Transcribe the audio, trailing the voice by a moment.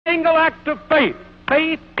act of faith,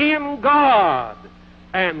 faith in God,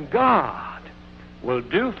 and God will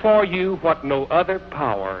do for you what no other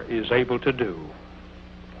power is able to do.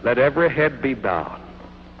 Let every head be bowed.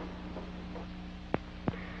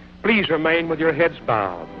 Please remain with your heads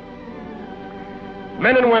bowed.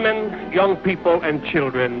 Men and women, young people and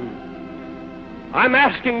children, I'm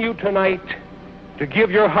asking you tonight to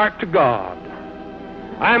give your heart to God.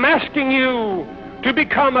 I'm asking you to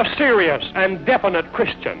become a serious and definite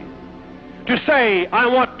Christian. To say, I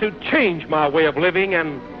want to change my way of living,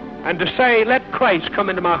 and to say, let Christ come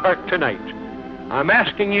into my heart tonight. I'm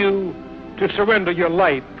asking you to surrender your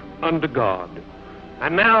life unto God.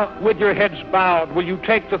 And now, with your heads bowed, will you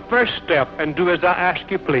take the first step and do as I ask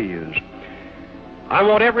you, please? I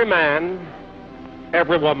want every man,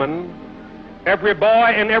 every woman, every boy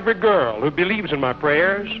and every girl who believes in my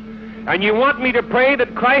prayers, and you want me to pray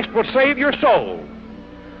that Christ will save your soul,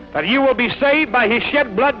 that you will be saved by his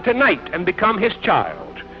shed blood tonight and become his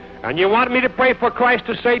child, and you want me to pray for Christ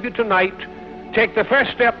to save you tonight, take the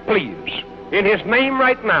first step, please, in his name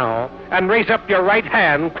right now, and raise up your right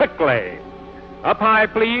hand quickly. Up high,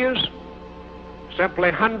 please.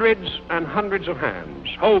 Simply hundreds and hundreds of hands.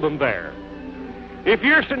 Hold them there. If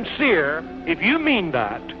you're sincere, if you mean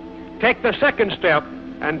that, take the second step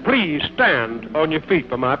and please stand on your feet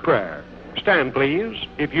for my prayer. Stand, please,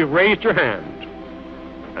 if you've raised your hand.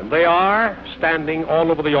 And they are standing all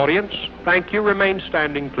over the audience. Thank you. Remain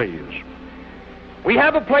standing, please. We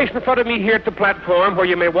have a place in front of me here at the platform where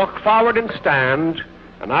you may walk forward and stand,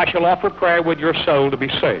 and I shall offer prayer with your soul to be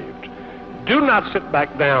saved. Do not sit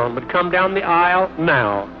back down, but come down the aisle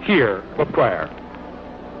now, here, for prayer.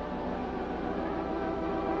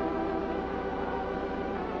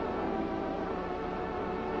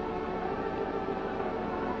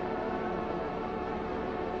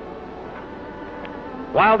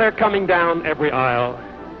 While they're coming down every aisle,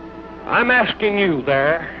 I'm asking you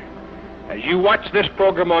there, as you watch this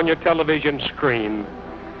program on your television screen,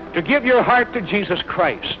 to give your heart to Jesus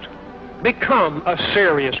Christ. Become a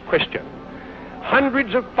serious Christian.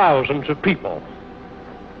 Hundreds of thousands of people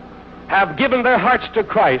have given their hearts to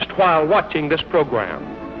Christ while watching this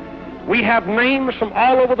program. We have names from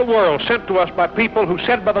all over the world sent to us by people who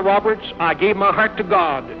said, Brother Roberts, I gave my heart to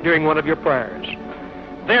God during one of your prayers.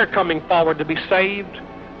 They're coming forward to be saved.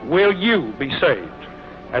 Will you be saved?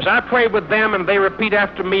 As I pray with them and they repeat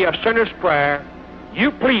after me a sinner's prayer, you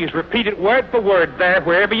please repeat it word for word there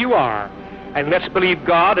wherever you are, and let's believe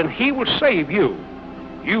God and he will save you.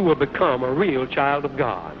 You will become a real child of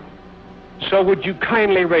God. So would you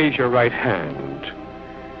kindly raise your right hand?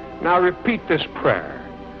 Now repeat this prayer.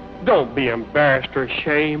 Don't be embarrassed or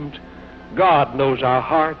ashamed. God knows our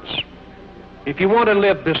hearts. If you want to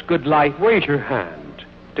live this good life, raise your hand.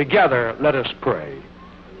 Together, let us pray.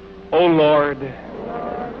 O Lord,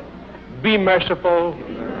 be merciful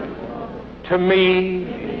to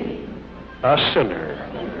me, a sinner.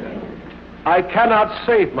 I cannot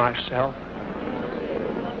save myself.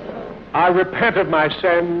 I repent of my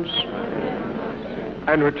sins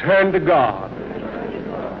and return to God.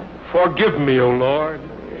 Forgive me, O Lord.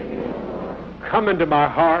 Come into my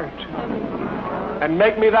heart and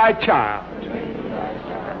make me thy child.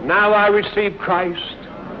 Now I receive Christ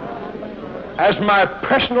as my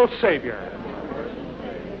personal Savior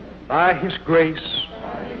by his grace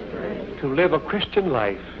to live a Christian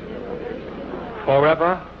life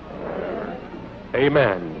forever.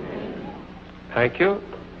 Amen. Thank you.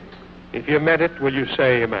 If you meant it, will you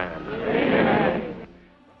say amen? Amen.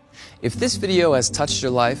 If this video has touched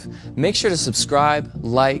your life, make sure to subscribe,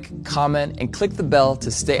 like, comment, and click the bell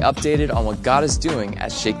to stay updated on what God is doing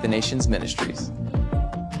at Shake the Nations Ministries.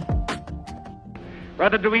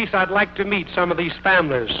 Brother Deweese, I'd like to meet some of these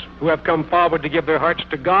families who have come forward to give their hearts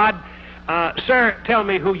to God. Sir, tell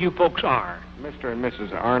me who you folks are. Mr. and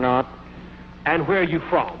Mrs. Arnott. And where are you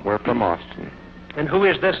from? We're from Austin. And who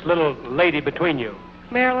is this little lady between you?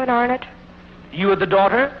 Marilyn Arnott. You are the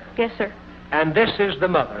daughter? Yes, sir. And this is the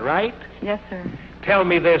mother, right? Yes, sir. Tell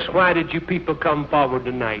me this, why did you people come forward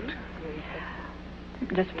tonight?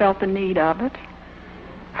 Just felt the need of it.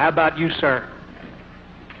 How about you, sir?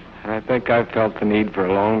 I think I've felt the need for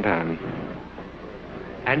a long time.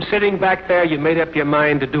 And sitting back there, you made up your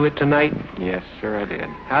mind to do it tonight? Yes, sir, I did.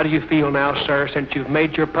 How do you feel now, sir, since you've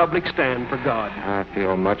made your public stand for God? I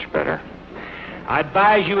feel much better. I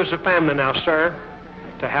advise you as a family now, sir,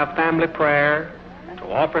 to have family prayer, to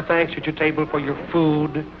offer thanks at your table for your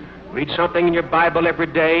food, read something in your Bible every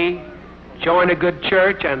day, join a good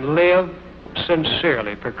church, and live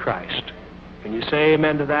sincerely for Christ. Can you say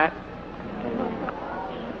amen to that?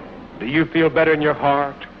 Do you feel better in your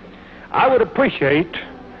heart? I would appreciate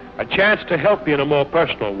a chance to help you in a more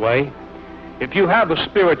personal way. If you have a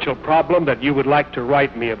spiritual problem that you would like to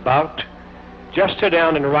write me about, just sit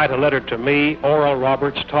down and write a letter to me, Oral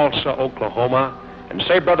Roberts, Tulsa, Oklahoma, and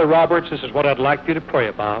say, Brother Roberts, this is what I'd like you to pray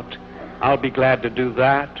about. I'll be glad to do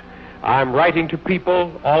that. I'm writing to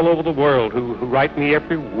people all over the world who write me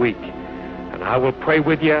every week, and I will pray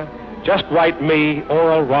with you. Just write me,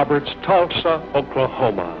 Oral Roberts, Tulsa,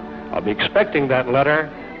 Oklahoma. I'll be expecting that letter.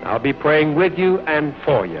 I'll be praying with you and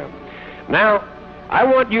for you. Now, I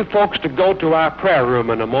want you folks to go to our prayer room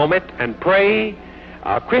in a moment and pray.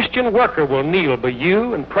 Our Christian worker will kneel by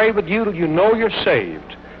you and pray with you till you know you're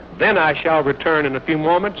saved. Then I shall return in a few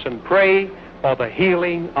moments and pray for the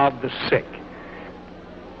healing of the sick.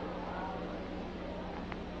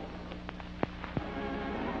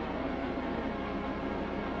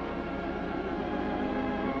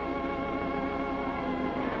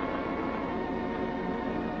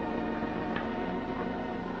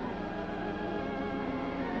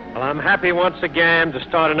 Well, I'm happy once again to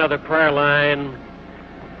start another prayer line.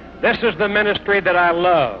 This is the ministry that I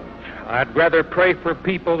love. I'd rather pray for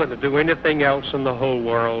people than to do anything else in the whole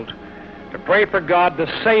world. To pray for God to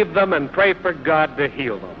save them and pray for God to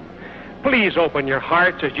heal them. Please open your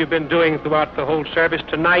hearts as you've been doing throughout the whole service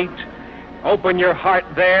tonight. Open your heart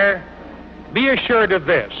there. Be assured of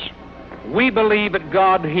this. We believe that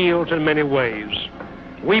God heals in many ways.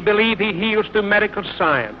 We believe He heals through medical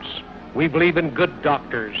science. We believe in good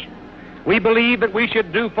doctors. We believe that we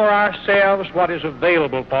should do for ourselves what is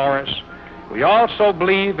available for us. We also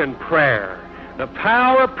believe in prayer, the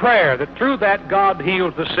power of prayer, that through that God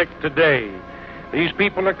heals the sick today. These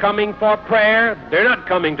people are coming for prayer. They're not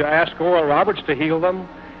coming to ask Oral Roberts to heal them.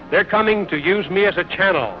 They're coming to use me as a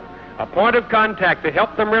channel, a point of contact to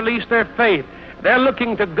help them release their faith. They're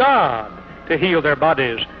looking to God to heal their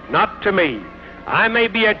bodies, not to me. I may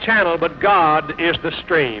be a channel, but God is the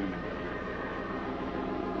stream.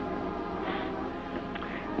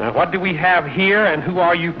 Now, what do we have here, and who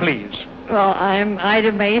are you, please? Well, I'm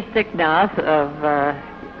Ida Mae Sticknoth of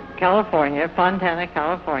California, Fontana,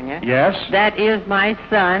 California. Yes? That is my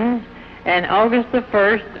son, and August the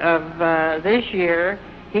 1st of this year,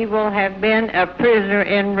 he will have been a prisoner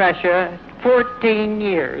in Russia 14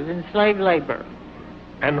 years in slave labor.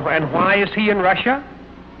 And why is he in Russia?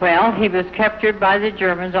 Well, he was captured by the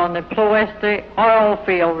Germans on the Ploesti oil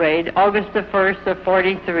field raid, August the 1st of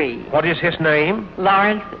 43. What is his name?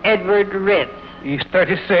 Lawrence Edward Ritz. He's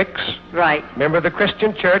 36. Right. Member of the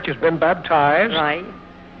Christian Church, has been baptized. Right.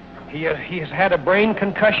 He has had a brain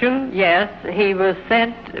concussion. Yes, he was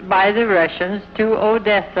sent by the Russians to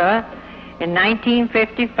Odessa in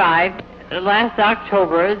 1955. Last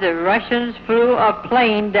October, the Russians flew a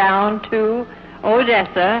plane down to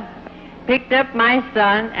Odessa, picked up my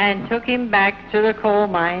son, and took him back to the coal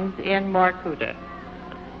mines in Vorkuta.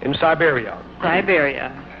 In Siberia.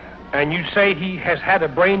 Siberia. And you say he has had a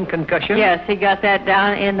brain concussion? Yes, he got that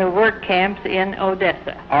down in the work camps in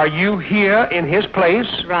Odessa. Are you here in his place?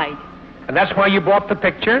 Right. And that's why you brought the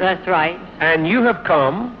picture? That's right. And you have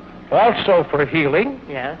come also for healing?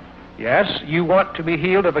 Yes. Yes, you want to be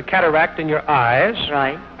healed of a cataract in your eyes.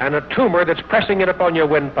 Right. And a tumor that's pressing it upon your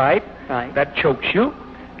windpipe. Right. That chokes you.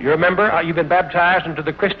 You remember, you've been baptized into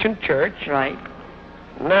the Christian Church. Right.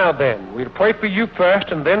 Now then, we'll pray for you first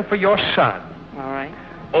and then for your son. All right.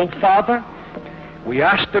 Oh, Father, we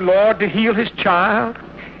ask the Lord to heal his child.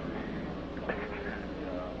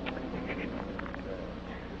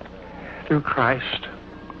 Through Christ.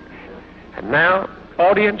 And now,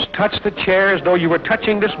 audience, touch the chair as though you were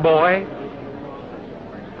touching this boy.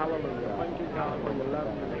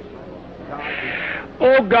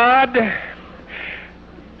 Oh, God,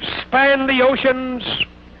 span the oceans,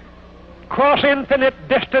 cross infinite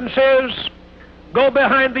distances, go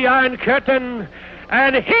behind the Iron Curtain,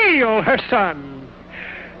 and heal her son.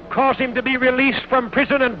 Cause him to be released from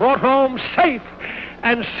prison and brought home safe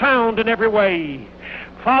and sound in every way.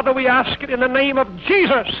 Father, we ask it in the name of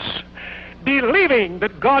Jesus, believing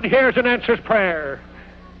that God hears and answers prayer.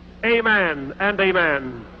 Amen and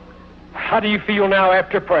amen. How do you feel now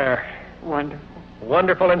after prayer? Wonderful.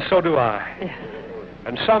 Wonderful, and so do I. Yes.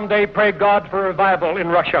 And someday pray God for revival in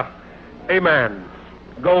Russia. Amen.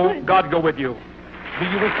 God go with you. Do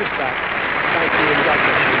you wish to stop? Thank you, and God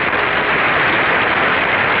bless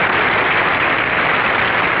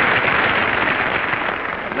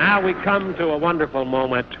you. Now we come to a wonderful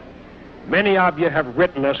moment. Many of you have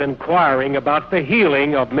written us inquiring about the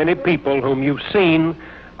healing of many people whom you've seen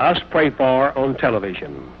us pray for on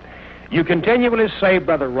television. You continually say,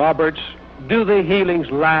 Brother Roberts, do the healings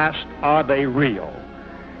last? Are they real?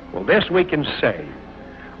 Well, this we can say.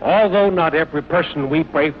 Although not every person we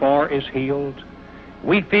pray for is healed,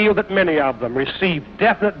 We feel that many of them receive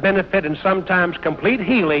definite benefit and sometimes complete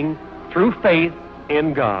healing through faith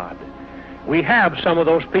in God. We have some of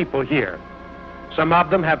those people here. Some of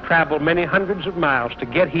them have traveled many hundreds of miles to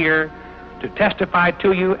get here to testify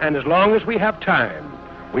to you, and as long as we have time,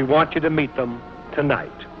 we want you to meet them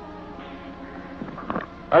tonight.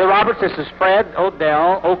 Brother Roberts, this is Fred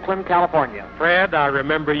Odell, Oakland, California. Fred, I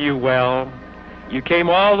remember you well. You came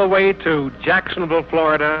all the way to Jacksonville,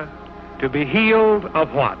 Florida, to be healed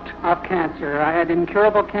of what? Of cancer. I had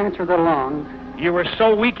incurable cancer of the lungs. You were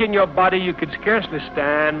so weak in your body you could scarcely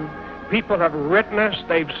stand. People have written us.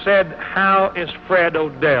 They've said, how is Fred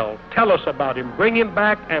Odell? Tell us about him. Bring him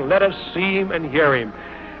back and let us see him and hear him.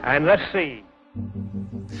 And let's see.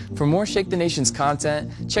 For more Shake the Nations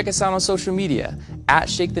content, check us out on social media at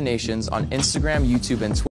Shake the Nations on Instagram, YouTube, and Twitter.